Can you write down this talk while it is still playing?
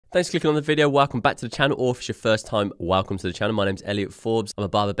Thanks for clicking on the video. Welcome back to the channel, or if it's your first time, welcome to the channel. My name's Elliot Forbes. I'm a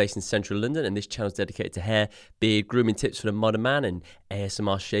barber based in central London, and this channel is dedicated to hair, beard, grooming tips for the modern man, and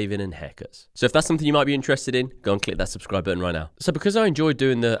ASMR shaving and haircuts. So if that's something you might be interested in, go and click that subscribe button right now. So because I enjoy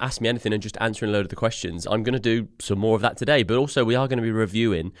doing the Ask Me Anything and just answering a load of the questions, I'm going to do some more of that today, but also we are going to be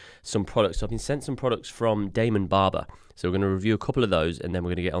reviewing some products. So I've been sent some products from Damon Barber. So we're going to review a couple of those, and then we're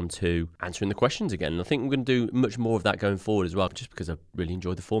going to get on to answering the questions again. And I think we're going to do much more of that going forward as well, just because I really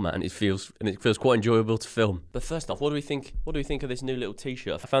enjoyed the format and it feels quite enjoyable to film. But first off, what do we think of this new little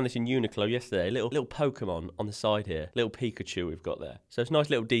t-shirt? I found this in Uniqlo yesterday. A little Pokemon on the side here, little Pikachu we've got there. So it's a nice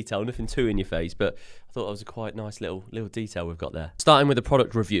little detail, nothing too in your face, but I thought that was a quite nice little detail we've got there. Starting with the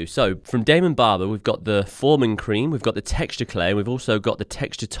product review. So from Damon Barber, we've got the Forming Cream, we've got the Texture Clay, and we've also got the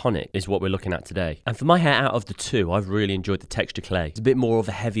Texture Tonic is what we're looking at today. And for my hair, out of the two, I've really enjoyed the Texture Clay. It's a bit more of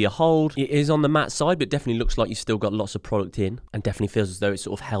a heavier hold. It is on the matte side, but definitely looks like you've still got lots of product in, and definitely feels as though it's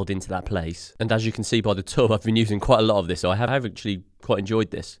sort of held into that place. And as you can see by the tub, I've been using quite a lot of this, so I have actually quite enjoyed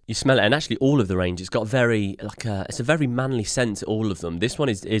this. You smell it, and actually all of the range, it's got it's a very manly scent to all of them. This one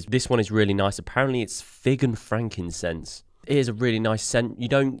is really nice. Apparently it's fig and frankincense. It is a really nice scent. You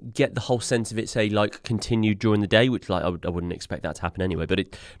don't get the whole sense of it, say, like, continued during the day, which, like, I wouldn't expect that to happen anyway. But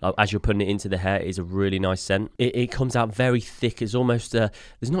it, like, as you're putting it into the hair, it is a really nice scent. It comes out very thick. It's almost there's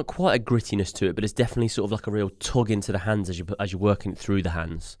not quite a grittiness to it, but it's definitely sort of like a real tug into the hands as you're working it through the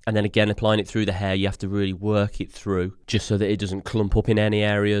hands. And then again, applying it through the hair, you have to really work it through just so that it doesn't clump up in any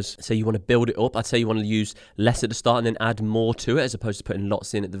areas. So you want to build it up. I'd say you want to use less at the start and then add more to it, as opposed to putting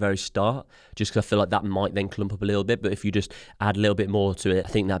lots in at the very start, just because I feel like that might then clump up a little bit. But if you just add a little bit more to it, I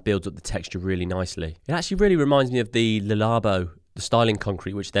think that builds up the texture really nicely. It actually really reminds me of the Lilabo, the styling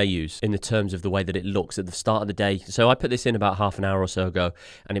concrete, which they use, in the terms of the way that it looks at the start of the day. So I put this in about half an hour or so ago,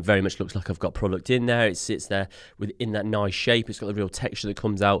 and it very much looks like I've got product in there. It sits there within that nice shape. It's got the real texture that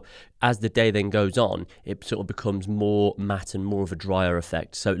comes out. As the day then goes on, it sort of becomes more matte and more of a drier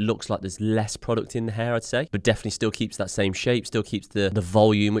effect. So it looks like there's less product in the hair, I'd say, but definitely still keeps that same shape, still keeps the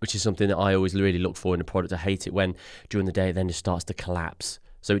volume, which is something that I always really look for in a product. I hate it when during the day it then just starts to collapse.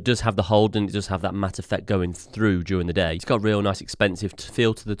 So it does have the hold, and it does have that matte effect going through during the day. It's got a real nice expensive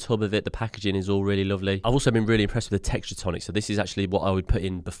feel to the tub of it. The packaging is all really lovely. I've also been really impressed with the Texture Tonic. So this is actually what I would put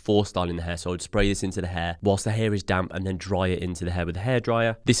in before styling the hair. So I would spray this into the hair whilst the hair is damp, and then dry it into the hair with a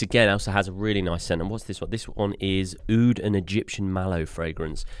hairdryer. This again also has a really nice scent. And what's this one? This one is Oud and Egyptian Mallow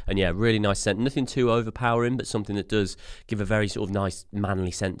fragrance. And yeah, really nice scent. Nothing too overpowering, but something that does give a very sort of nice manly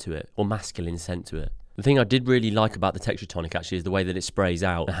scent to it, or masculine scent to it. The thing I did really like about the Texture Tonic actually is the way that it sprays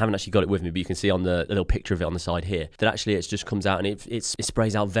out. I haven't actually got it with me, but you can see on the little picture of it on the side here that actually it just comes out and it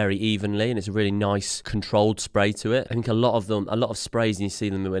sprays out very evenly, and it's a really nice controlled spray to it. I think a lot of sprays, and you see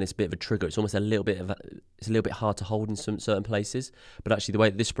them when it's a bit of a trigger, it's almost a little bit hard to hold in some certain places. But actually the way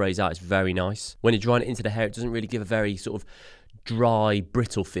that this sprays out is very nice. When you're drying it into the hair, it doesn't really give a very sort of dry,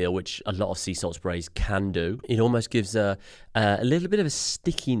 brittle feel, which a lot of sea salt sprays can do. It almost gives a little bit of a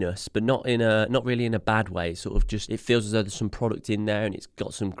stickiness, but not really in a bad way. Sort of just, it feels as though there's some product in there and it's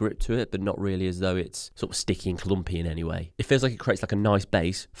got some grip to it, but not really as though it's sort of sticky and clumpy in any way. It feels like it creates like a nice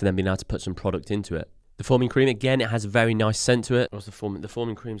base for them being able to put some product into it. The Forming Cream, again, it has a very nice scent to it. The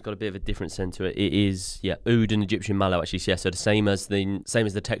Forming Cream's got a bit of a different scent to it. It is, yeah, Oud and Egyptian Mallow, actually. So, yeah, so the same as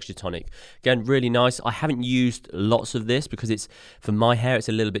the Texture Tonic. Again, really nice. I haven't used lots of this because it's, for my hair, it's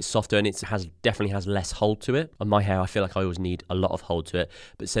a little bit softer, and it definitely has less hold to it. On my hair, I feel like I always need a lot of hold to it.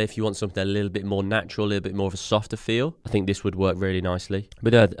 But say if you want something a little bit more natural, a little bit more of a softer feel, I think this would work really nicely.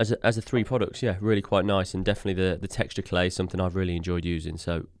 But as a three products, yeah, really quite nice. And definitely the Texture Clay is something I've really enjoyed using.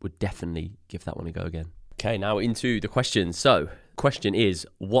 So would definitely give that one a go again. Okay, now into the questions. So, question is,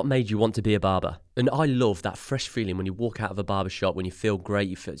 what made you want to be a barber? And I love that fresh feeling when you walk out of a barber shop, when you feel great,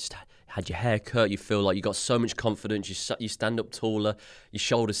 you feel just had your hair cut, you feel like you got so much confidence, you stand up taller, your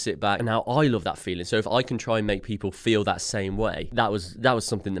shoulders sit back. And now I love that feeling. So if I can try and make people feel that same way, that was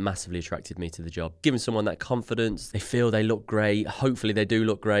something that massively attracted me to the job. Giving someone that confidence, they feel they look great, hopefully they do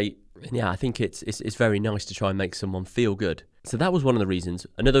look great. And yeah, I think it's very nice to try and make someone feel good. So that was one of the reasons.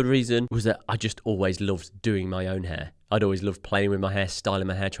 Another reason was that I just always loved doing my own hair. I'd always loved playing with my hair, styling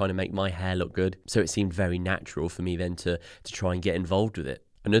my hair, trying to make my hair look good. So it seemed very natural for me then to try and get involved with it.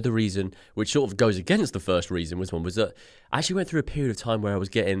 Another reason, which sort of goes against the first reason, was that I actually went through a period of time where I was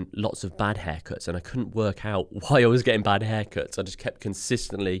getting lots of bad haircuts, and I couldn't work out why I was getting bad haircuts. I just kept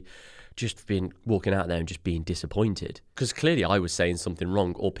consistently just been walking out there and just being disappointed. Because clearly I was saying something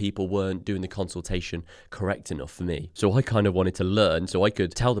wrong, or people weren't doing the consultation correct enough for me. So I kind of wanted to learn so I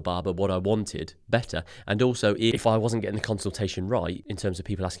could tell the barber what I wanted better. And also, if I wasn't getting the consultation right in terms of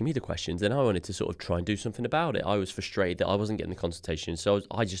people asking me the questions, then I wanted to sort of try and do something about it. I was frustrated that I wasn't getting the consultation. So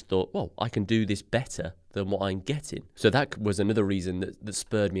I just thought, well, I can do this better than what I'm getting. So that was another reason that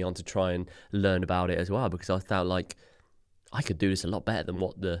spurred me on to try and learn about it as well, because I felt like I could do this a lot better than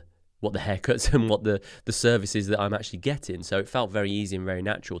what the haircuts and what the services that I'm actually getting. So it felt very easy and very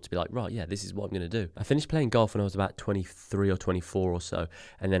natural to be like, right, yeah, this is what I'm going to do. I finished playing golf when I was about 23 or 24 or so.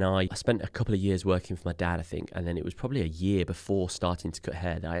 And then I spent a couple of years working for my dad, I think. And then it was probably a year before starting to cut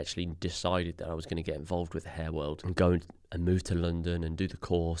hair that I actually decided that I was going to get involved with the hair world and go and move to London and do the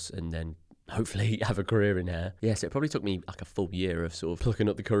course and then hopefully have a career in hair. Yeah, so it probably took me like a full year of sort of plucking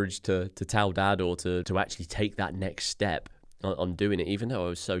up the courage to tell dad or to actually take that next step on doing it, even though I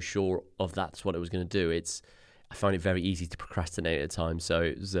was so sure of that's what I was going to do. I find it very easy to procrastinate at times,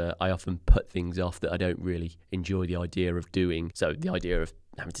 so I often put things off that I don't really enjoy the idea of doing. So the idea of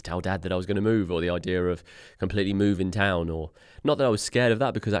having to tell dad that I was going to move, or the idea of completely moving town, or not that I was scared of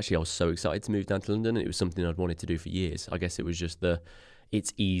that, because actually I was so excited to move down to London and it was something I'd wanted to do for years. I guess it was just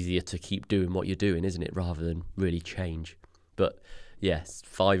it's easier to keep doing what you're doing, isn't it, rather than really change. But yes,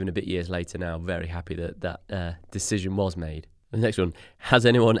 5 and a bit years later now, very happy that decision was made. The next one, has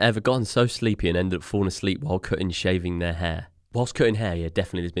anyone ever gotten so sleepy and ended up falling asleep while shaving their hair? Whilst cutting hair, yeah,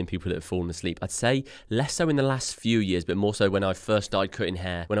 definitely there's been people that have fallen asleep. I'd say less so in the last few years, but more so when I first started cutting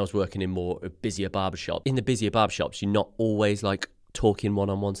hair, when I was working in a busier barbershop. In the busier barbershops, you're not always like talking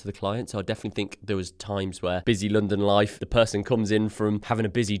one-on-one to the client. So I definitely think there was times where busy London life, the person comes in from having a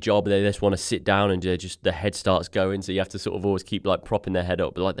busy job, they just want to sit down and the head starts going. So you have to sort of always keep like propping their head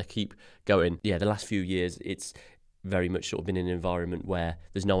up, but like they keep going. Yeah, the last few years, it's very much sort of been in an environment where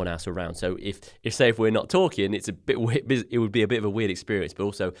there's no one else around. So if we're not talking, it's a bit weird, it would be a bit of a weird experience. But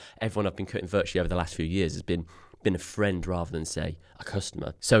also everyone I've been cutting virtually over the last few years has been a friend rather than, say, a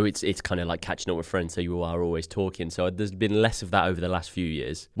customer. So it's kind of like catching up with friends, so you are always talking. So there's been less of that over the last few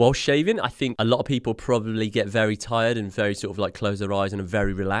years. While shaving, I think a lot of people probably get very tired and very sort of like close their eyes and are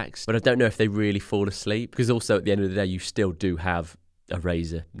very relaxed. But I don't know if they really fall asleep, because also at the end of the day, you still do have a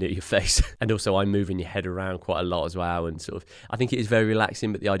razor near your face. And also I'm moving your head around quite a lot as well, and sort of I think it is very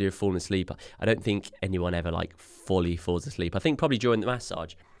relaxing. But the idea of falling asleep, I don't think anyone ever like fully falls asleep. I think probably during the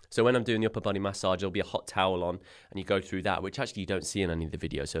massage. So when I'm doing the upper body massage, there'll be a hot towel on and you go through that, which actually you don't see in any of the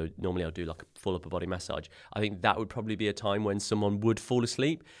videos. So normally I'll do like a full upper body massage. I think that would probably be a time when someone would fall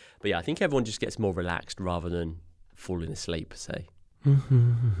asleep. But yeah, I think everyone just gets more relaxed rather than falling asleep, say.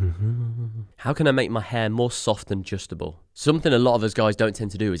 How can I make my hair more soft and adjustable? Something a lot of us guys don't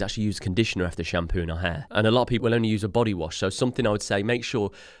tend to do is actually use conditioner after shampooing our hair. And a lot of people will only use a body wash. So something I would say, make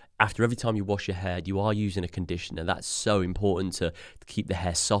sure after every time you wash your hair, you are using a conditioner. That's so important to keep the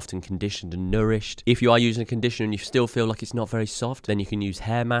hair soft and conditioned and nourished. If you are using a conditioner and you still feel like it's not very soft, then you can use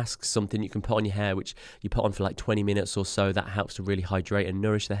hair masks, something you can put on your hair, which you put on for like 20 minutes or so. That helps to really hydrate and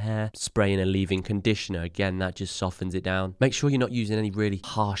nourish the hair. Spraying and leaving conditioner, again, that just softens it down. Make sure you're not using any really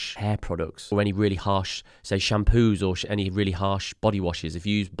harsh hair products or any really harsh, say, shampoos or any really harsh body washes. If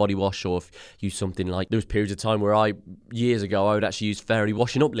you use body wash, or if you use something like, there was periods of time where years ago, I would actually use fairy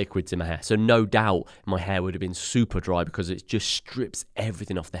washing up liquids in my hair. So no doubt my hair would have been super dry, because it just strips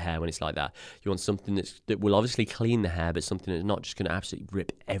everything off the hair when it's like that. You want something that will obviously clean the hair, but something that's not just going to absolutely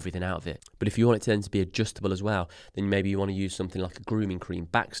rip everything out of it. But if you want it to then to be adjustable as well, then maybe you want to use something like a grooming cream.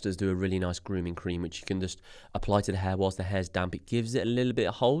 Baxter's do a really nice grooming cream, which you can just apply to the hair whilst the hair's damp. It gives it a little bit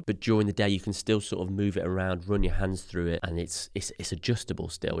of hold, but during the day you can still sort of move it around, run your hands through it, and it's adjustable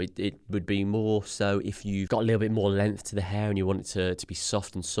still. It would be more so if you've got a little bit more length to the hair and you want it to be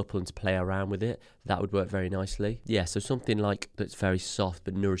soft and supple and to play around with it. That would work very nicely. Yeah, so something like that's very soft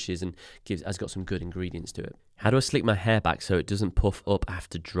but nourishes and has got some good ingredients to it. How do I slick my hair back so it doesn't puff up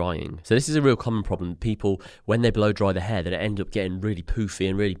after drying? So this is a real common problem. People, when they blow dry their hair, they end up getting really poofy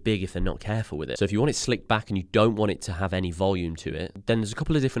and really big if they're not careful with it. So if you want it slicked back and you don't want it to have any volume to it, then there's a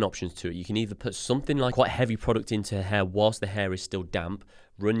couple of different options to it. You can either put something like quite heavy product into the hair whilst the hair is still damp,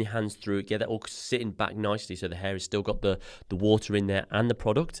 run your hands through it, get that all sitting back nicely so the hair has still got the water in there and the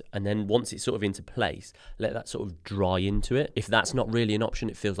product, and then once it's sort of into place, let that sort of dry into it. If that's not really an option,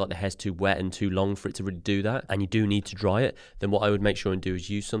 it feels like the hair's too wet and too long for it to really do that, and you do need to dry it, then what I would make sure and do is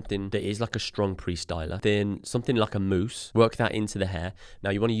use something that is like a strong pre-styler, then something like a mousse, work that into the hair.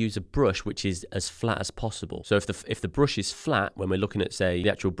 Now you want to use a brush which is as flat as possible. So if the brush is flat, when we're looking at, say, the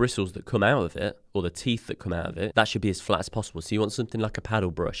actual bristles that come out of it, or the teeth that come out of it, that should be as flat as possible. So you want something like a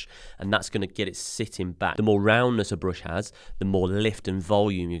paddle brush, and that's going to get it sitting back. The more roundness a brush has, the more lift and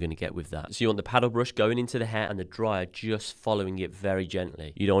volume you're going to get with that. So you want the paddle brush going into the hair and the dryer just following it very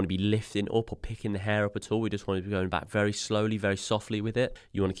gently. You don't want to be lifting up or picking the hair up at all. We just want to be going back very slowly, very softly with it.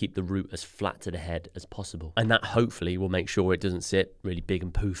 You want to keep the root as flat to the head as possible. And that hopefully will make sure it doesn't sit really big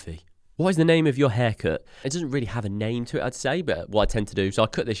and poofy. What is the name of your haircut? It doesn't really have a name to it, I'd say, but what I tend to do, so I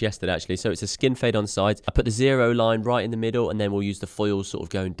cut this yesterday actually, so it's a skin fade on the sides. I put the 0 line right in the middle, and then we'll use the foils sort of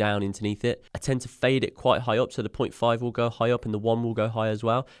going down underneath it. I tend to fade it quite high up, so the 0.5 will go high up and the 1 will go high as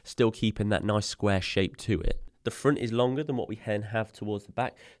well, still keeping that nice square shape to it. The front is longer than what we then have towards the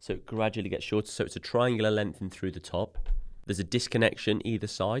back, so it gradually gets shorter, so it's a triangular lengthening through the top. There's a disconnection either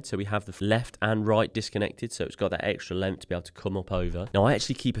side, so we have the left and right disconnected, so it's got that extra length to be able to come up over. Now I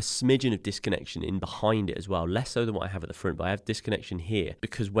actually keep a smidgen of disconnection in behind it as well, less so than what I have at the front, but I have disconnection here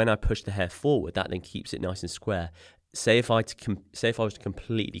because when I push the hair forward, that then keeps it nice and square. Say if I was to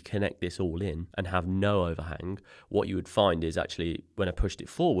completely connect this all in and have no overhang, what you would find is actually when I pushed it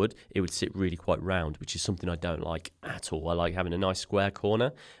forward, it would sit really quite round, which is something I don't like at all. I like having a nice square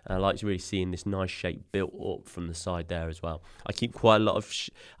corner, and I like really seeing this nice shape built up from the side there as well. I keep quite a lot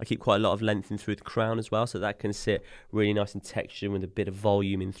of length in through the crown as well, so that can sit really nice and textured with a bit of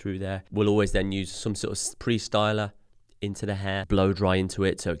volume in through there. We'll always then use some sort of pre-styler into the hair, blow dry into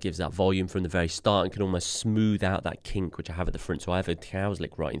it, so it gives that volume from the very start and can almost smooth out that kink which I have at the front. So I have a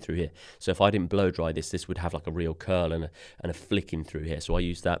cowslick right in through here, so if I didn't blow dry this would have like a real curl and a flicking through here, so I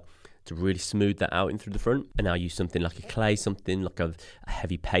use that to really smooth that out in through the front. And I use something like a clay, something like a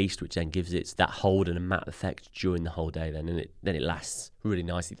heavy paste, which then gives it that hold and a matte effect during the whole day then, and it lasts really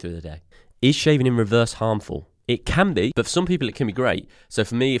nicely through the day. Is shaving in reverse harmful? It can be, but for some people it can be great. So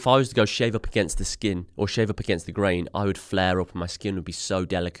for me, if I was to go shave up against the skin or shave up against the grain, I would flare up and my skin would be so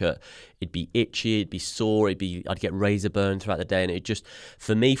delicate. It'd be itchy, it'd be sore, I'd get razor burn throughout the day, and it just,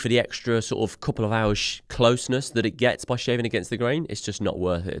 for me, for the extra sort of couple of hours closeness that it gets by shaving against the grain, it's just not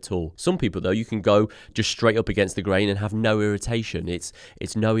worth it at all. Some people though, you can go just straight up against the grain and have no irritation. It's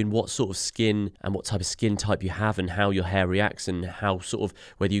knowing what sort of skin and what type of skin type you have and how your hair reacts and how sort of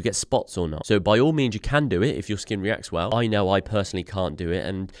whether you get spots or not. So by all means you can do it if your skin reacts well. I know I personally can't do it,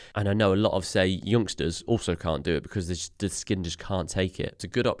 and I know a lot of, say, youngsters also can't do it because the skin just can't take it. It's a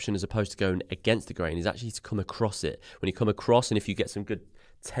good option as opposed to going against the grain is actually to come across it. When you come across, and if you get some good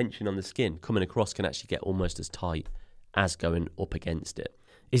tension on the skin, coming across can actually get almost as tight as going up against it.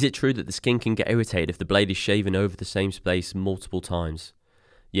 Is it true that the skin can get irritated if the blade is shaven over the same space multiple times?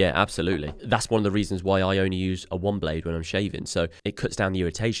 Yeah, absolutely. That's one of the reasons why I only use a one blade when I'm shaving. So it cuts down the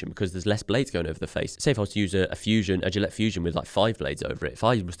irritation because there's less blades going over the face. Say if I was to use a Gillette Fusion with like 5 blades over it, if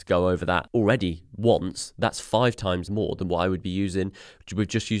I was to go over that already once, that's 5 times more than what I would be using with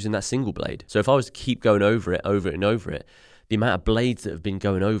just using that single blade. So if I was to keep going over it, and over it, the amount of blades that have been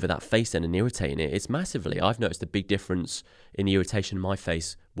going over that face then and irritating it, it's massively. I've noticed a big difference in the irritation in my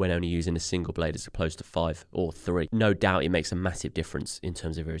face when only using a single blade as opposed to 5 or 3. No doubt it makes a massive difference in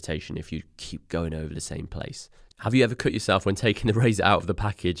terms of irritation if you keep going over the same place. Have you ever cut yourself when taking the razor out of the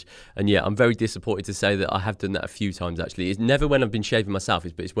package? And yeah, I'm very disappointed to say that I have done that a few times actually. It's never when I've been shaving myself,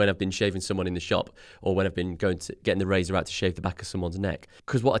 but it's when I've been shaving someone in the shop or when I've been getting the razor out to shave the back of someone's neck.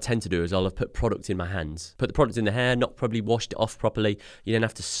 Because what I tend to do is I'll have put product in my hands, put the product in the hair, not probably washed it off properly. You then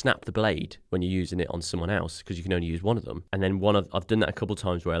have to snap the blade when you're using it on someone else because you can only use one of them. And then I've done that a couple of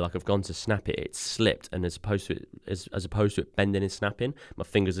times where like I've gone to snap it, it's slipped, and as opposed to it bending and snapping, my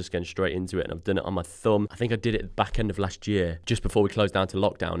fingers just going straight into it, and I've done it on my thumb. I think I did it back end of last year, just before we closed down to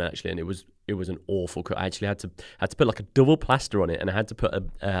lockdown actually, and it was an awful cut. I actually had to put like a double plaster on it, and I had to put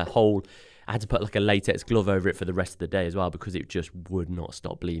I had to put like a latex glove over it for the rest of the day as well because it just would not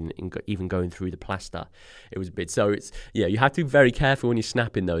stop bleeding, even going through the plaster. It was a bit, so it's, yeah, you have to be very careful when you're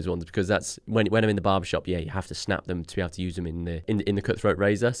snapping those ones because that's when I'm in the barbershop, yeah, you have to snap them to be able to use them in the cutthroat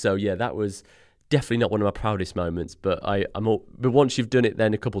razor. So yeah, that was definitely not one of my proudest moments, but but once you've done it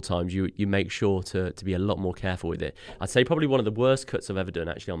then a couple times, you make sure to be a lot more careful with it. I'd say probably one of the worst cuts I've ever done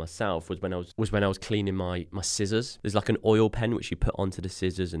actually on myself was when I was cleaning my scissors. There's like an oil pen which you put onto the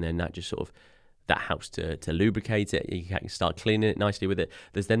scissors, and then that just sort of, that helps to lubricate it. You can start cleaning it nicely with it.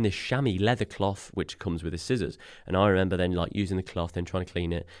 There's then this chamois leather cloth which comes with the scissors, and I remember then like using the cloth and trying to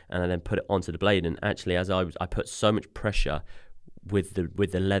clean it, and I then put it onto the blade, and actually as I put so much pressure with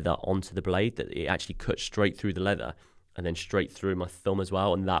the leather onto the blade that it actually cut straight through the leather and then straight through my thumb as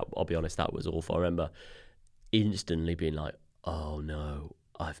well, and that, I'll be honest, that was awful. I remember instantly being like, oh no,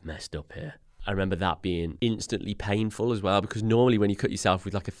 I've messed up here. I remember that being instantly painful as well, because normally when you cut yourself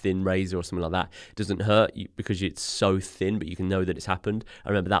with like a thin razor or something like that, it doesn't hurt you because it's so thin, but you can know that it's happened. I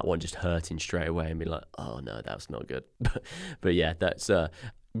remember that one just hurting straight away and being like, oh no, that's not good. But yeah, that's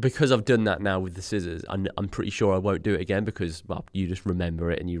because I've done that now with the scissors, I'm pretty sure I won't do it again, because, well, you just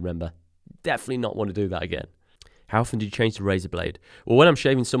remember it and you remember definitely not want to do that again. How often do you change the razor blade? Well, when I'm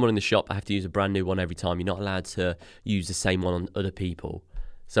shaving someone in the shop, I have to use a brand new one every time. You're not allowed to use the same one on other people.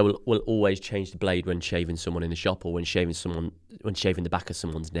 So we'll always change the blade when shaving someone in the shop, or when shaving the back of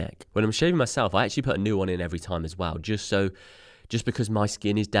someone's neck. When I'm shaving myself, I actually put a new one in every time as well, just because my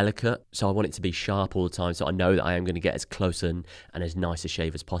skin is delicate, so I want it to be sharp all the time, so I know that I am going to get as close and as nice a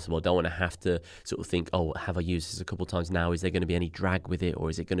shave as possible. I don't want to have to sort of think, oh, have I used this a couple of times now? Is there going to be any drag with it, or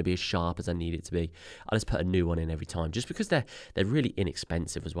is it going to be as sharp as I need it to be? I just put a new one in every time, just because they're really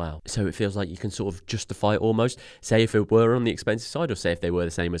inexpensive as well. So it feels like you can sort of justify it almost. Say if it were on the expensive side, or say if they were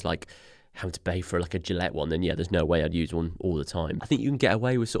the same as like having to pay for like a Gillette one, then yeah, there's no way I'd use one all the time. I think you can get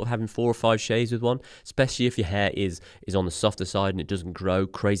away with sort of having 4 or 5 shaves with one, especially if your hair is on the softer side and it doesn't grow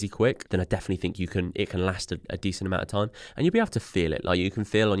crazy quick. Then I definitely think it can last a decent amount of time, and you'll be able to feel it. Like, you can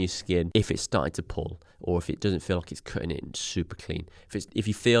feel on your skin if it's starting to pull, or if it doesn't feel like it's cutting it super clean. If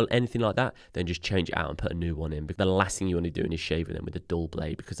you feel anything like that, then just change it out and put a new one in, because the last thing you want to be doing is shaving them with a dull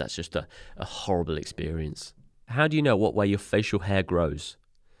blade, because that's just a horrible experience. How do you know what way your facial hair grows?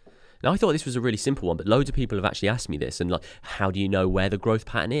 Now, I thought this was a really simple one, but loads of people have actually asked me this, and like, how do you know where the growth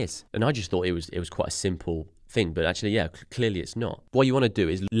pattern is? And I just thought it was quite a simple thing, but actually, yeah, clearly it's not. What you want to do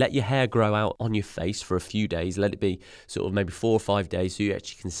is let your hair grow out on your face for a few days. Let it be sort of maybe 4 or 5 days, so you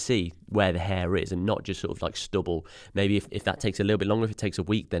actually can see where the hair is, and not just sort of like stubble. Maybe if that takes a little bit longer, if it takes a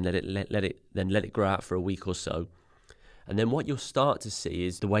week, then let it grow out for a week or so. And then what you'll start to see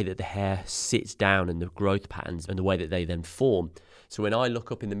is the way that the hair sits down, and the growth patterns, and the way that they then form. So when I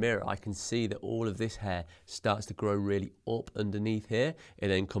look up in the mirror, I can see that all of this hair starts to grow really up underneath here. It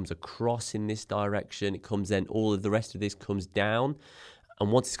then comes across in this direction. It comes then, all of the rest of this comes down. And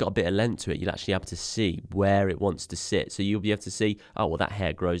once it's got a bit of length to it, you'll actually be able to see where it wants to sit. So you'll be able to see, oh, well, that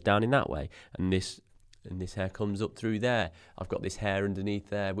hair grows down in that way. And this hair comes up through there. I've got this hair underneath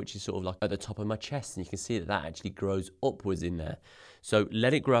there, which is sort of like at the top of my chest, and you can see that actually grows upwards in there. So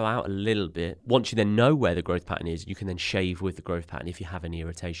let it grow out a little bit. Once you then know where the growth pattern is, you can then shave with the growth pattern if you have any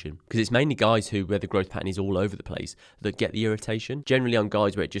irritation. Because it's mainly guys where the growth pattern is all over the place that get the irritation. Generally on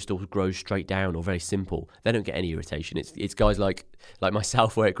guys where it just all grows straight down or very simple, they don't get any irritation. It's guys like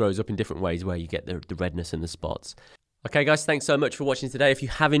myself where it grows up in different ways, where you get the redness and the spots. Okay guys, thanks so much for watching today. If you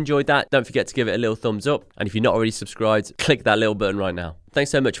have enjoyed that, don't forget to give it a little thumbs up. And if you're not already subscribed, click that little button right now.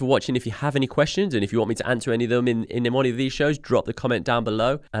 Thanks so much for watching. If you have any questions, and if you want me to answer any of them in one of these shows, drop the comment down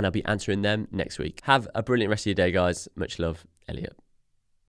below and I'll be answering them next week. Have a brilliant rest of your day, guys. Much love, Elliot.